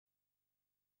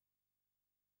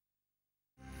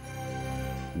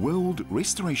World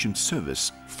Restoration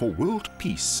Service for World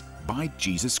Peace by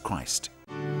Jesus Christ.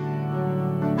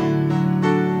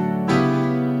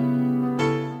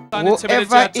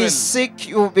 Whoever is sick,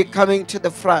 you will be coming to the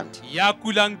front.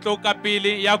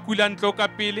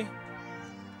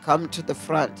 Come to the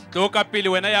front.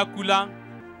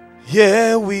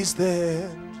 Here we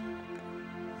stand,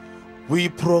 we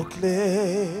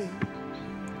proclaim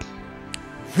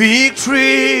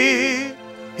victory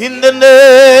in the name,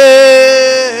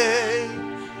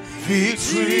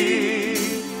 victory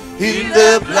in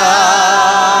the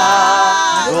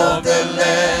blood of the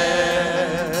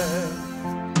Lamb.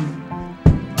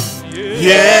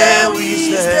 Here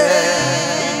we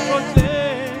stand,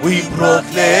 we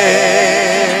proclaim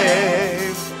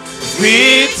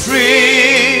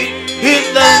victory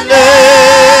in the name,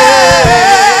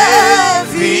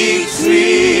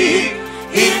 victory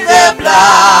in the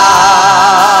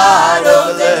blood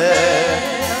of the Lamb.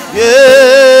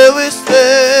 Yeah, we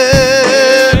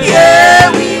stand.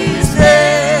 Yeah, we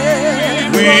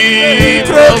stand. We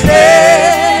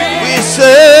proclaim. We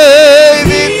say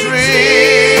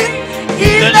victory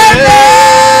in the name,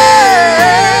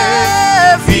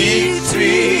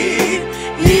 victory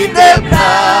in the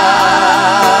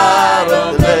blood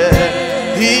of the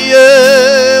Lamb.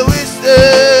 Yeah, we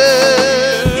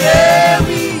stand. Yeah,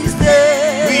 we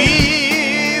stand.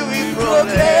 We proclaim. We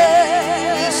say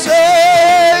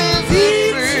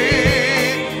victory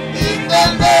in the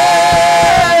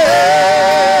name,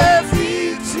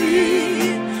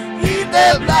 victory in the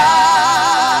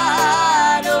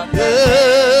blood of the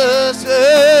Lamb.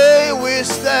 Say we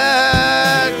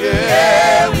stand.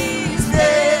 Yeah, we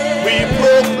stand. We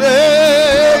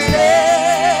proclaim.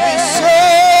 We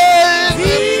say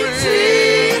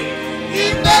victory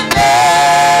in the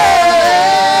name,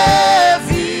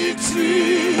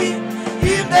 victory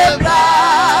in the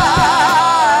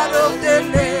blood of the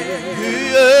Lamb.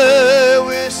 Yeah,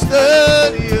 we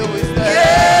stand. Yeah, we stand.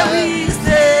 Yeah, we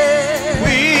stand.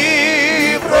 We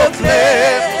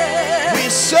proclaim. We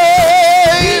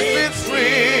say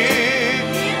victory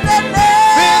in the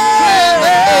name,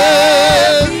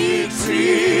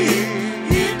 victory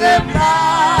in the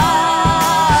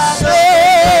blood.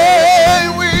 Say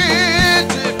we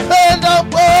depend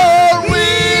upon, we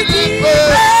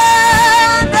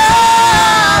depend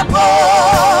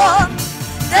upon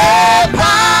the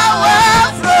power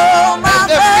from above.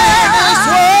 The finished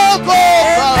work of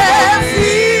Calvary.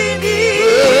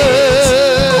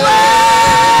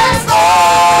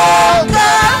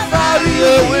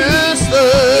 Yeah, we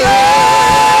stand.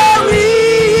 Yeah, we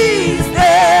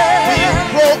stand. We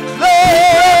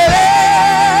proclaim.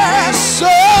 We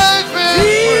say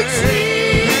victory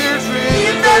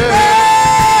in the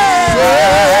name,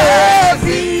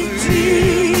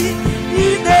 victory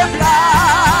in the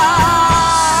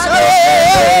blood.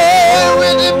 Say we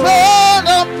depend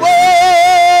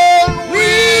upon, we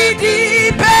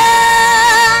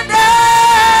depend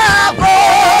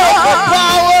upon the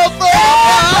power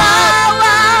from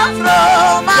above. The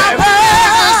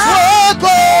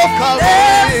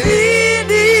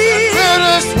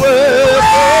finished work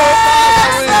of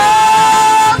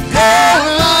Calvary.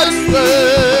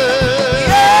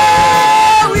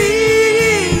 Yeah, we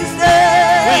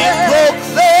stand. We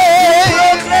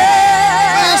proclaim.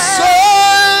 We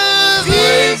say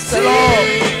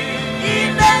victory in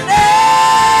the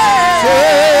name,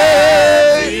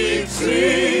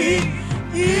 victory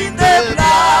in the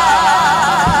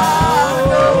blood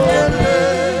of the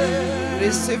Lamb.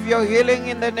 Receive your healing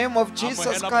in the name of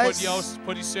Jesus Christ.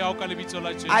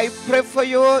 I pray for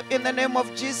you in the name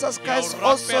of Jesus Christ.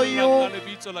 Also you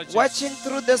watching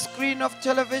through the screen of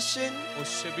television,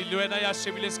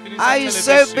 I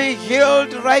say be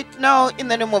healed right now in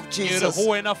the name of Jesus.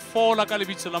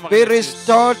 Be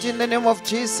restored in the name of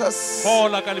Jesus.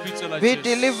 Be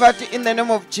delivered in the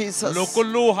name of Jesus.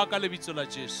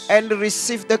 And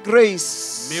receive the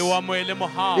grace.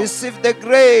 Receive the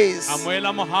grace.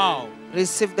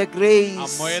 Receive the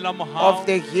grace of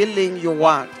the healing you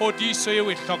want.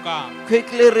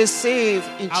 Quickly receive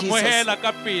in Jesus.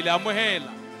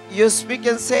 You speak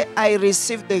and say, I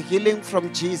receive the healing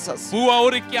from Jesus.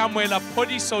 And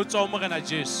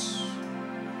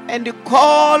you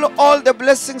call all the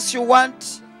blessings you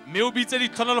want, or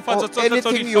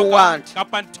anything you want.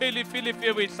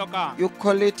 You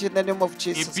call it in the name of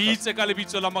Jesus.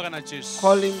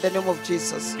 Call in the name of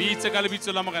Jesus.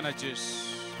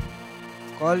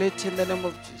 Call it in the name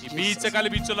of Jesus.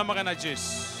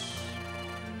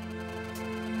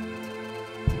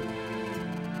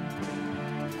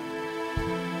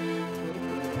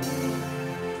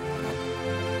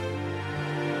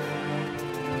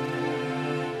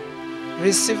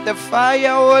 Receive the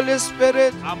fire, Holy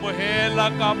Spirit,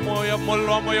 amohela ka moya mollo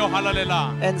wa moya o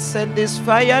halalela and send this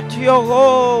fire to your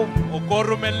home. o ko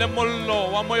romelle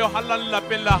mollo wa moya o halala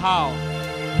lapeng la hao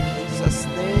In Jesus'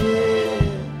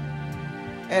 name.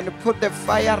 And put the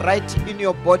fire right in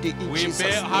your body in o Jesus'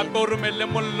 ipe hape name. o romelle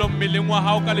mollo mmeleng wa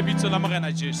hao ka lebitso la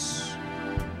morena Jesu.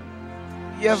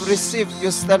 You have received,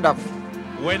 you stand up.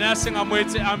 Wena seng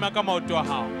amoetse ama ka maoto a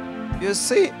hao. You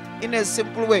see, in a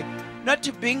simple way, not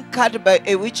being cut by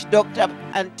a witch doctor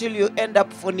until you end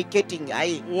up fornicating.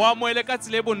 Aye. Wa moele ka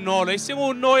tsela e bonolo e seng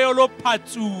o noye o lo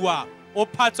phatsuwa o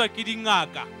phatswa ke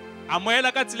dingaka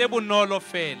amoela ka tsela e bonolo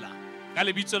fela ka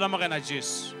lebitso la morena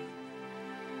Jesu.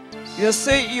 You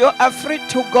see, you are free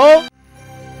to go.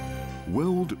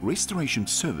 World Restoration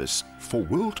Service for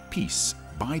World Peace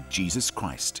by Jesus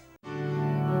Christ.